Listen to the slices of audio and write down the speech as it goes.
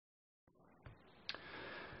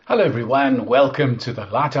Hello everyone, welcome to the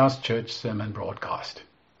Lighthouse Church Sermon Broadcast.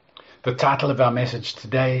 The title of our message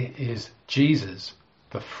today is Jesus,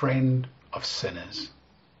 the Friend of Sinners.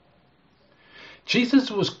 Jesus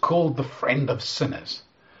was called the Friend of Sinners.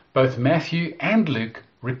 Both Matthew and Luke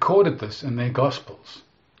recorded this in their Gospels.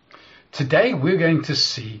 Today we're going to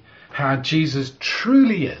see how Jesus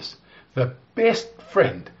truly is the best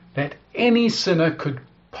friend that any sinner could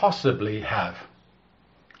possibly have.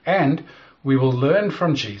 And we will learn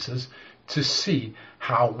from Jesus to see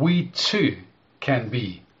how we too can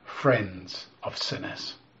be friends of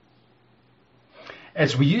sinners.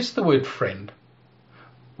 As we use the word friend,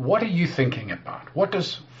 what are you thinking about? What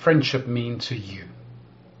does friendship mean to you?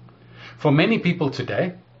 For many people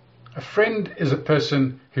today, a friend is a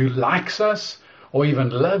person who likes us or even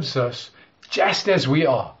loves us just as we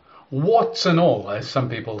are, warts and all, as some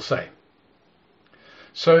people say.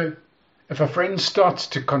 So, if a friend starts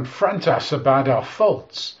to confront us about our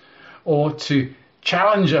faults or to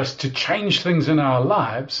challenge us to change things in our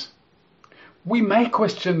lives, we may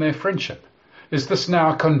question their friendship. Is this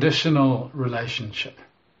now a conditional relationship?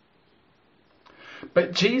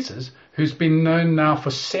 But Jesus, who's been known now for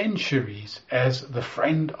centuries as the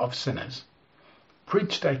friend of sinners,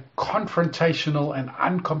 preached a confrontational and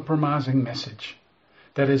uncompromising message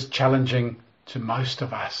that is challenging to most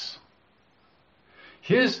of us.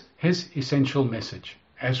 Here's his essential message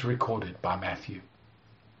as recorded by Matthew.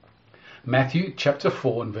 Matthew chapter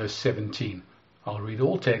 4 and verse 17. I'll read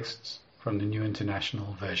all texts from the New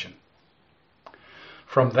International Version.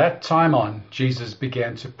 From that time on, Jesus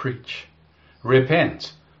began to preach,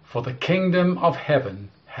 "Repent, for the kingdom of heaven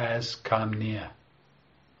has come near."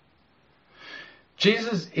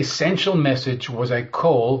 Jesus' essential message was a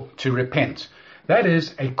call to repent. That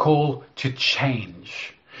is, a call to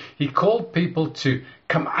change. He called people to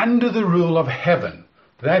come under the rule of heaven,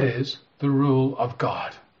 that is, the rule of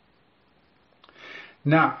God.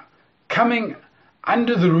 Now, coming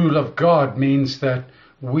under the rule of God means that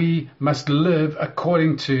we must live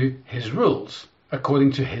according to His rules,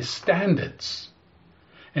 according to His standards.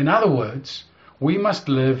 In other words, we must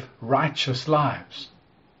live righteous lives.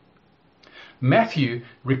 Matthew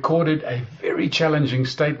recorded a very challenging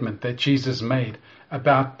statement that Jesus made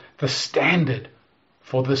about the standard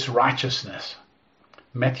for this righteousness.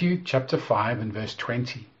 Matthew chapter 5 and verse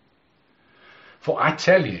 20. "For I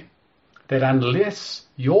tell you that unless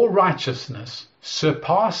your righteousness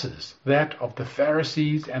surpasses that of the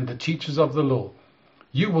Pharisees and the teachers of the law,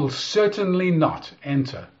 you will certainly not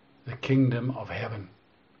enter the kingdom of heaven."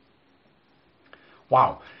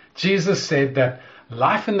 Wow. Jesus said that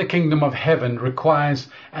life in the kingdom of heaven requires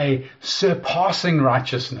a surpassing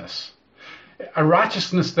righteousness. A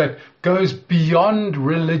righteousness that goes beyond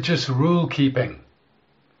religious rule keeping.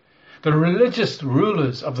 The religious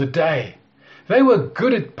rulers of the day, they were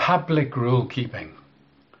good at public rule keeping.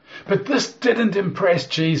 But this didn't impress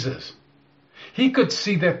Jesus. He could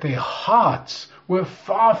see that their hearts were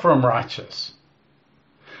far from righteous.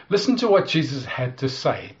 Listen to what Jesus had to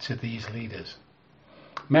say to these leaders.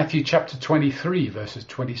 Matthew chapter 23, verses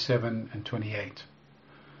 27 and 28.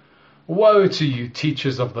 "Woe to you,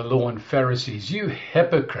 teachers of the law and Pharisees, you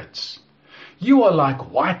hypocrites! You are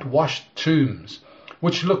like whitewashed tombs,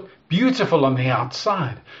 which look beautiful on the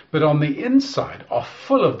outside, but on the inside are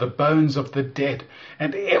full of the bones of the dead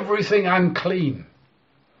and everything unclean.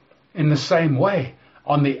 In the same way,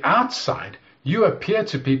 on the outside, you appear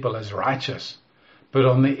to people as righteous, but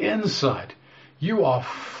on the inside, you are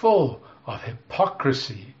full of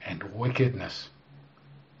hypocrisy and wickedness."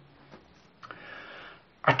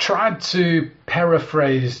 I tried to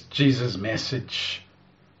paraphrase Jesus' message,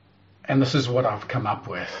 and this is what I've come up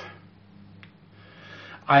with.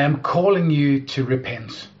 I am calling you to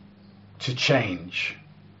repent, to change.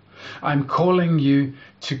 I'm calling you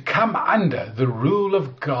to come under the rule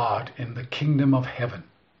of God in the kingdom of heaven,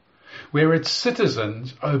 where its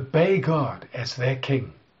citizens obey God as their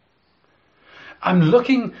king. I'm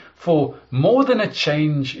looking for more than a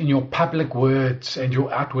change in your public words and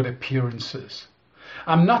your outward appearances.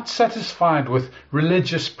 I'm not satisfied with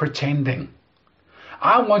religious pretending.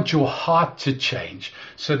 I want your heart to change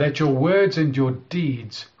so that your words and your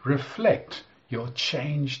deeds reflect your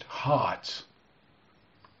changed heart.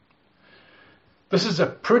 This is a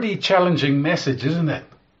pretty challenging message, isn't it?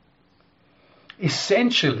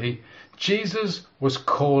 Essentially, Jesus was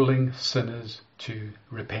calling sinners to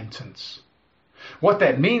repentance. What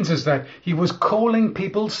that means is that he was calling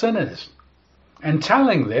people sinners and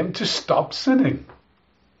telling them to stop sinning.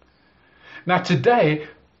 Now today,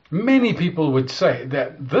 many people would say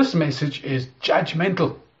that this message is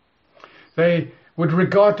judgmental. They would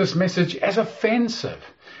regard this message as offensive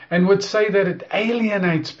and would say that it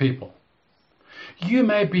alienates people. You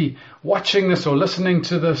may be watching this or listening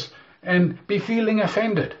to this and be feeling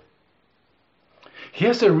offended.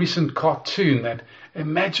 Here's a recent cartoon that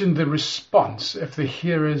imagined the response if the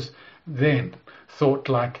hearers then thought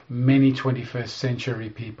like many 21st century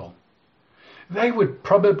people. They would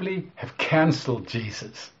probably have cancelled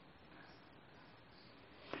Jesus.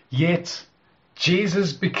 Yet,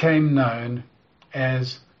 Jesus became known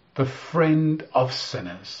as the friend of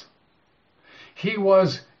sinners. He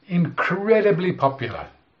was incredibly popular.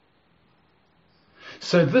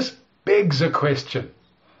 So this begs a question.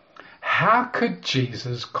 How could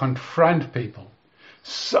Jesus confront people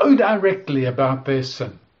so directly about their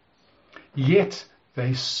sin, yet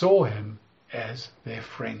they saw him as their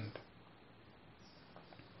friend?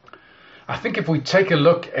 I think if we take a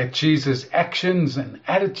look at Jesus' actions and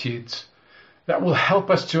attitudes, that will help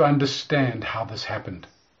us to understand how this happened.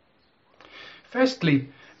 Firstly,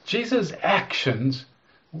 Jesus' actions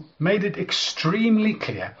made it extremely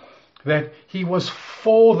clear that he was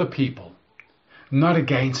for the people, not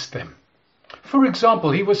against them. For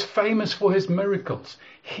example, he was famous for his miracles,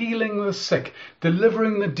 healing the sick,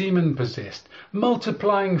 delivering the demon-possessed,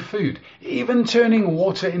 multiplying food, even turning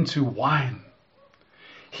water into wine.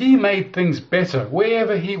 He made things better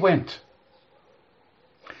wherever he went.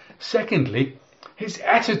 Secondly, his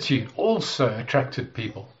attitude also attracted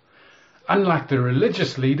people. Unlike the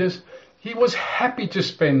religious leaders, he was happy to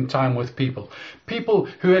spend time with people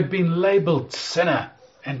who had been labeled sinner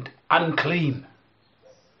and unclean.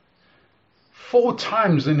 4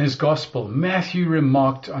 times in his gospel, Matthew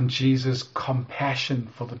remarked on Jesus' compassion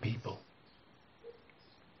for the people.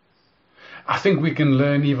 I think we can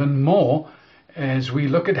learn even more as we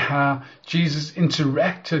look at how Jesus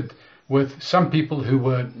interacted with some people who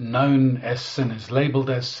were known as sinners, labeled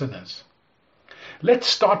as sinners. Let's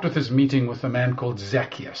start with his meeting with a man called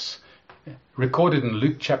Zacchaeus, recorded in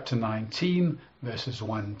Luke chapter 19, verses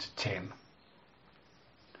 1 to 10.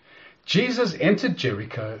 Jesus entered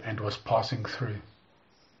Jericho and was passing through.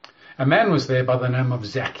 A man was there by the name of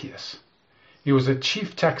Zacchaeus. He was a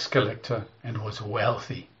chief tax collector and was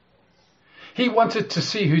wealthy. He wanted to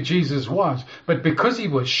see who Jesus was, but because he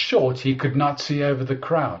was short, he could not see over the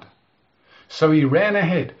crowd. So he ran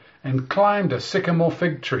ahead and climbed a sycamore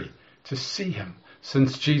fig tree to see him,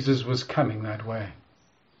 since Jesus was coming that way.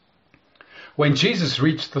 When Jesus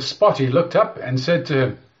reached the spot, he looked up and said to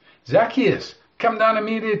him, "Zacchaeus, come down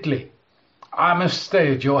immediately. I must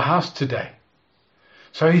stay at your house today."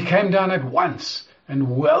 So he came down at once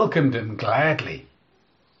and welcomed him gladly.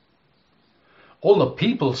 All the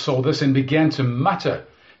people saw this and began to mutter,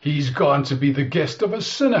 "He's gone to be the guest of a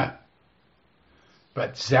sinner."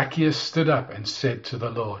 But Zacchaeus stood up and said to the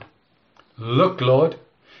Lord, "Look, Lord,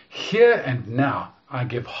 here and now I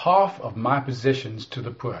give half of my possessions to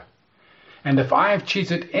the poor. And if I have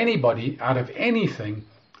cheated anybody out of anything,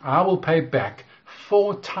 I will pay back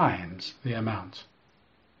 4 times the amount."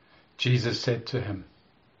 Jesus said to him,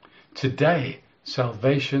 "Today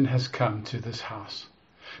salvation has come to this house,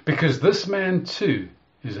 because this man too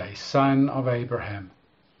is a son of Abraham.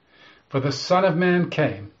 For the Son of Man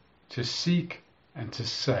came to seek and to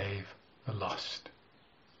save the lost."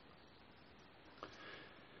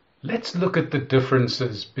 Let's look at the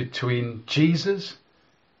differences between Jesus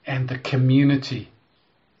and the community.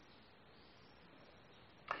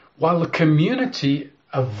 While the community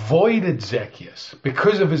avoided Zacchaeus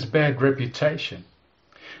because of his bad reputation,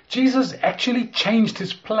 Jesus actually changed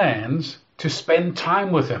his plans to spend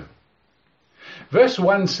time with him. Verse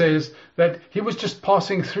 1 says that he was just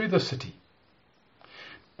passing through the city.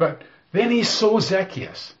 But then he saw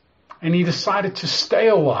Zacchaeus and he decided to stay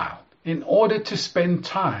a while in order to spend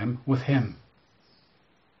time with him.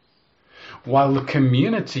 While the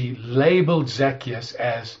community labeled Zacchaeus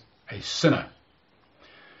as a sinner,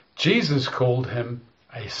 Jesus called him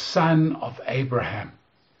a son of Abraham.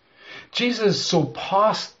 Jesus saw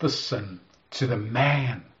past the sin to the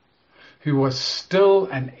man who was still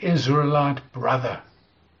an Israelite brother.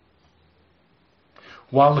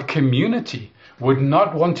 While the community would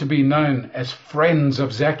not want to be known as friends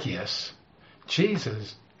of Zacchaeus,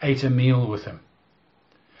 Jesus ate a meal with him.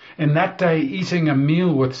 In that day, eating a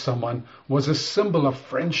meal with someone was a symbol of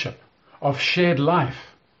friendship, of shared life.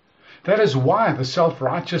 That is why the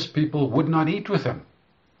self-righteous people would not eat with him.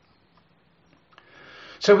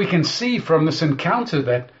 So we can see from this encounter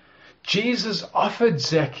that Jesus offered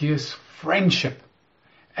Zacchaeus friendship,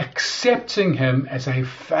 accepting him as a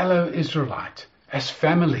fellow Israelite, as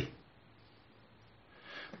family.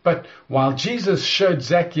 But while Jesus showed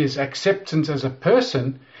Zacchaeus acceptance as a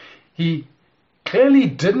person, he clearly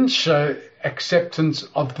didn't show acceptance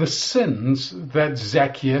of the sins that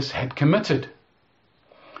Zacchaeus had committed.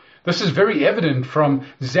 This is very evident from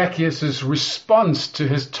Zacchaeus' response to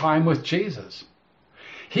his time with Jesus.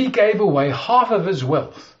 He gave away half of his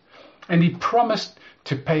wealth, and he promised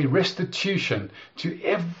to pay restitution to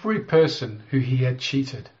every person who he had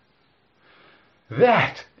cheated.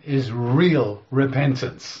 That is real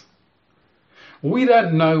repentance. We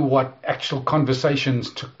don't know what actual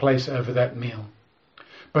conversations took place over that meal,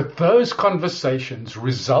 but those conversations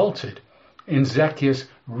resulted in Zacchaeus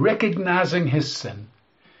recognizing his sin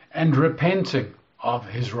and repenting of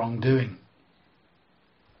his wrongdoing.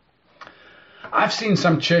 I've seen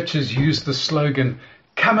some churches use the slogan,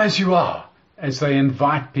 "Come as you are," as they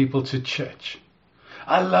invite people to church.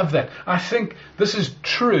 I love that. I think this is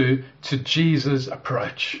true to Jesus'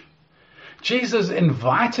 approach. Jesus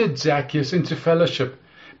invited Zacchaeus into fellowship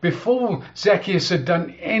before Zacchaeus had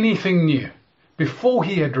done anything new, before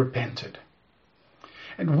he had repented.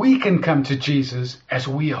 And we can come to Jesus as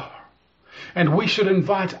we are. And we should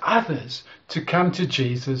invite others to come to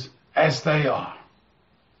Jesus as they are.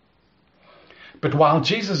 But while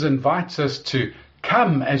Jesus invites us to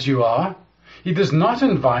come as you are, he does not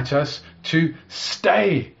invite us to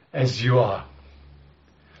stay as you are.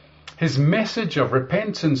 His message of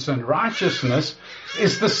repentance and righteousness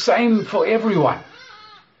is the same for everyone.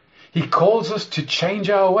 He calls us to change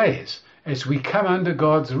our ways as we come under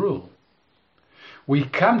God's rule. We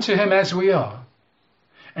come to him as we are,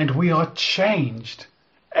 and we are changed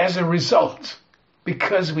as a result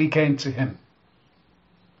because we came to him.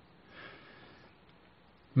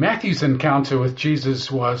 Matthew's encounter with Jesus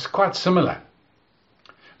was quite similar.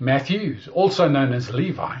 Matthew, also known as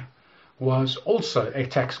Levi, was also a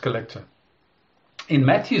tax collector. In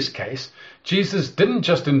Matthew's case, Jesus didn't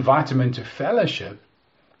just invite him into fellowship,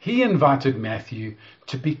 he invited Matthew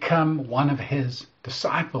to become one of his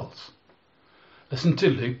disciples. Listen to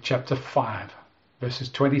Luke chapter 5, verses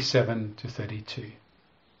 27 to 32.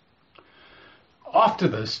 After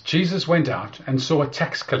this, Jesus went out and saw a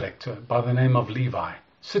tax collector by the name of Levi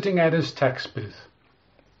sitting at his tax booth.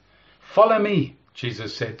 "Follow me,"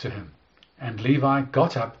 Jesus said to him. And Levi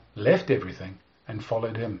got up, left everything, and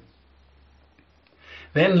followed him.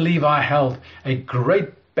 Then Levi held a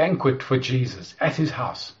great banquet for Jesus at his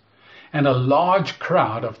house, and a large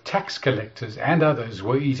crowd of tax collectors and others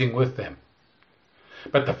were eating with them.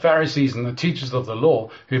 But the Pharisees and the teachers of the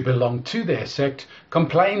law who belonged to their sect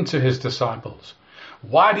complained to his disciples,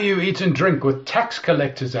 "Why do you eat and drink with tax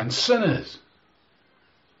collectors and sinners?"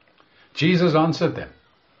 Jesus answered them,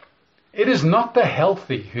 "It is not the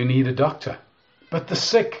healthy who need a doctor, but the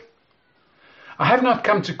sick. I have not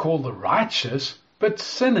come to call the righteous, but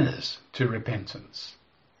sinners to repentance."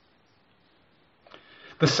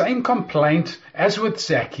 The same complaint as with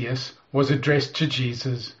Zacchaeus was addressed to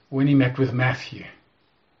Jesus when he met with Matthew.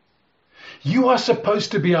 "You are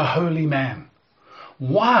supposed to be a holy man.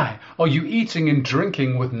 Why are you eating and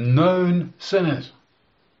drinking with known sinners?"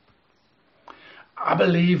 I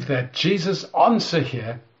believe that Jesus' answer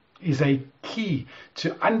here is a key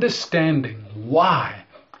to understanding why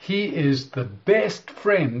he is the best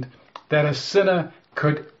friend that a sinner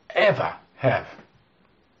could ever have.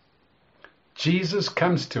 Jesus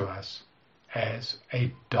comes to us as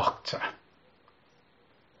a doctor.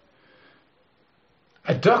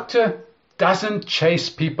 A doctor doesn't chase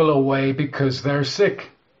people away because they're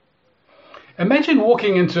sick. Imagine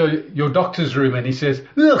walking into your doctor's room and he says,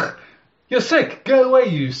 "Ugh, you're sick. Go away,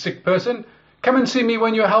 you sick person. Come and see me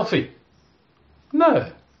when you're healthy."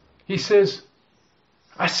 No. He says,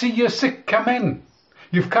 "I see you're sick. Come in.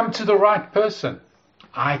 You've come to the right person.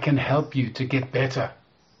 I can help you to get better."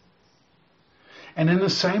 And in the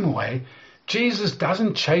same way, Jesus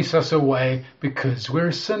doesn't chase us away because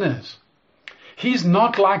we're sinners. He's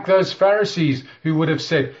not like those Pharisees who would have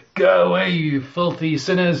said, "Go away, you filthy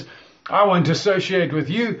sinners. I won't associate with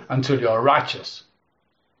you until you're righteous."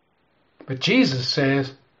 But Jesus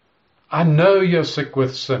says, "I know you're sick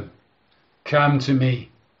with sin. Come to me.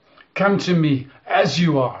 Come to me as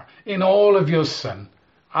you are in all of your sin.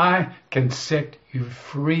 I can set you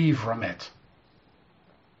free from it."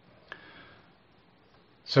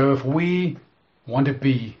 So if we want to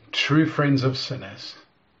be true friends of sinners,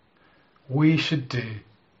 we should do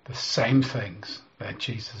the same things that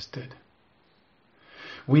Jesus did.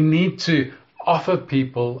 We need to offer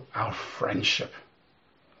people our friendship,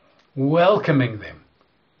 welcoming them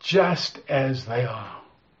just as they are.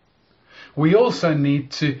 We also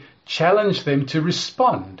need to challenge them to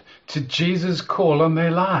respond to Jesus' call on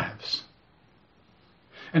their lives.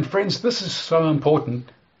 And friends, this is so important.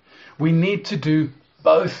 We need to do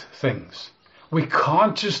both things. We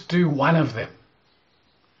can't just do one of them.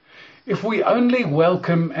 If we only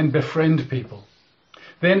welcome and befriend people,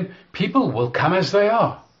 then people will come as they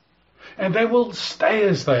are, and they will stay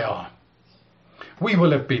as they are. We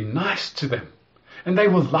will have been nice to them, and they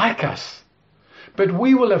will like us, but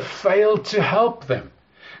we will have failed to help them.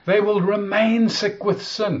 They will remain sick with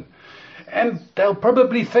sin, and they'll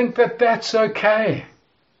probably think that that's okay.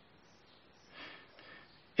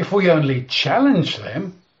 If we only challenge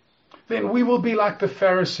them, then we will be like the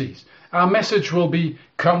Pharisees. Our message will be,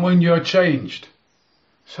 come when you're changed.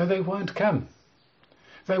 So they won't come.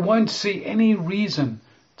 They won't see any reason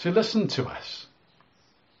to listen to us.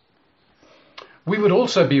 We would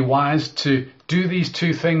also be wise to do these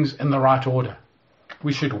two things in the right order.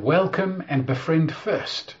 We should welcome and befriend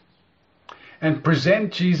first, and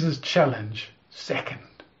present Jesus' challenge second.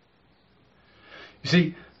 You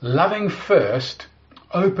see, loving first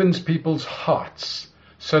opens people's hearts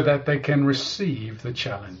so that they can receive the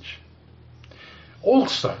challenge.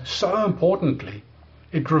 Also, so importantly,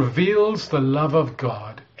 it reveals the love of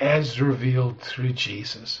God as revealed through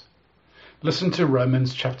Jesus. Listen to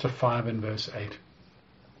Romans chapter 5 and verse 8.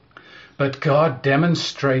 But God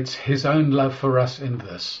demonstrates his own love for us in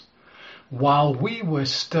this: while we were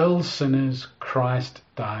still sinners, Christ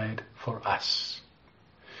died for us.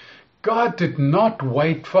 God did not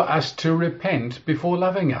wait for us to repent before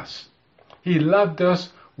loving us. He loved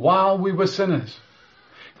us while we were sinners.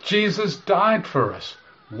 Jesus died for us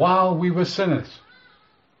while we were sinners.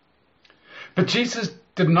 But Jesus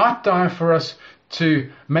did not die for us to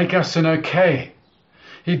make us sin okay.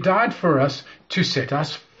 He died for us to set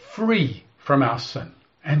us free from our sin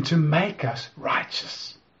and to make us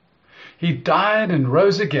righteous. He died and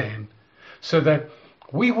rose again so that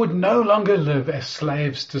we would no longer live as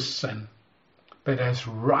slaves to sin, but as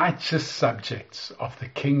righteous subjects of the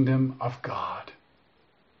kingdom of God.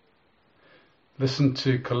 Listen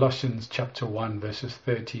to Colossians chapter 1 verses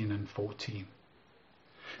 13 and 14.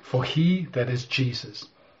 For he, that is Jesus,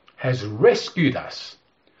 has rescued us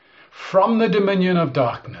from the dominion of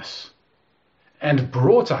darkness and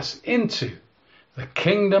brought us into the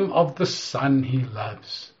kingdom of the Son he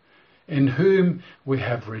loves, in whom we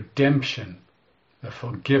have redemption, the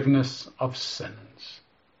forgiveness of sins.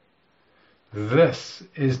 This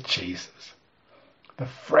is Jesus, the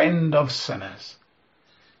friend of sinners.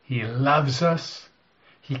 He loves us.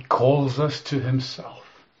 He calls us to himself.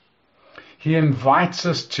 He invites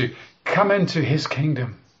us to come into his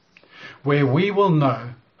kingdom, where we will know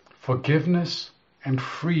forgiveness and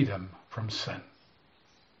freedom from sin.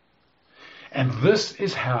 And this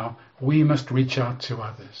is how we must reach out to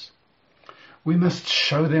others. We must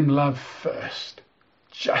show them love first,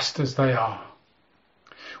 just as they are.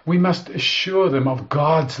 We must assure them of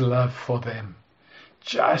God's love for them,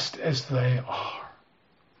 just as they are.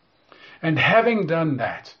 And having done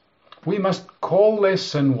that, we must call their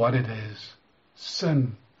sin what it is: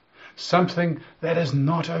 sin, something that is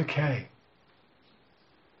not okay.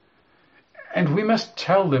 And we must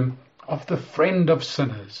tell them of the friend of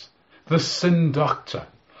sinners, the sin doctor,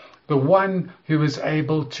 the one who is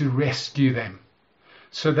able to rescue them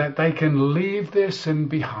so that they can leave their sin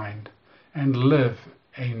behind and live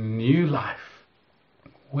a new life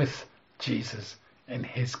with Jesus in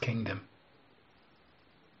his kingdom.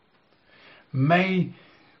 May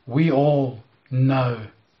we all know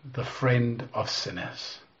the friend of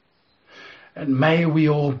sinners, and may we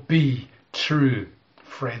all be true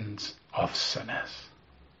friends of sinners.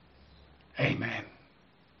 Amen.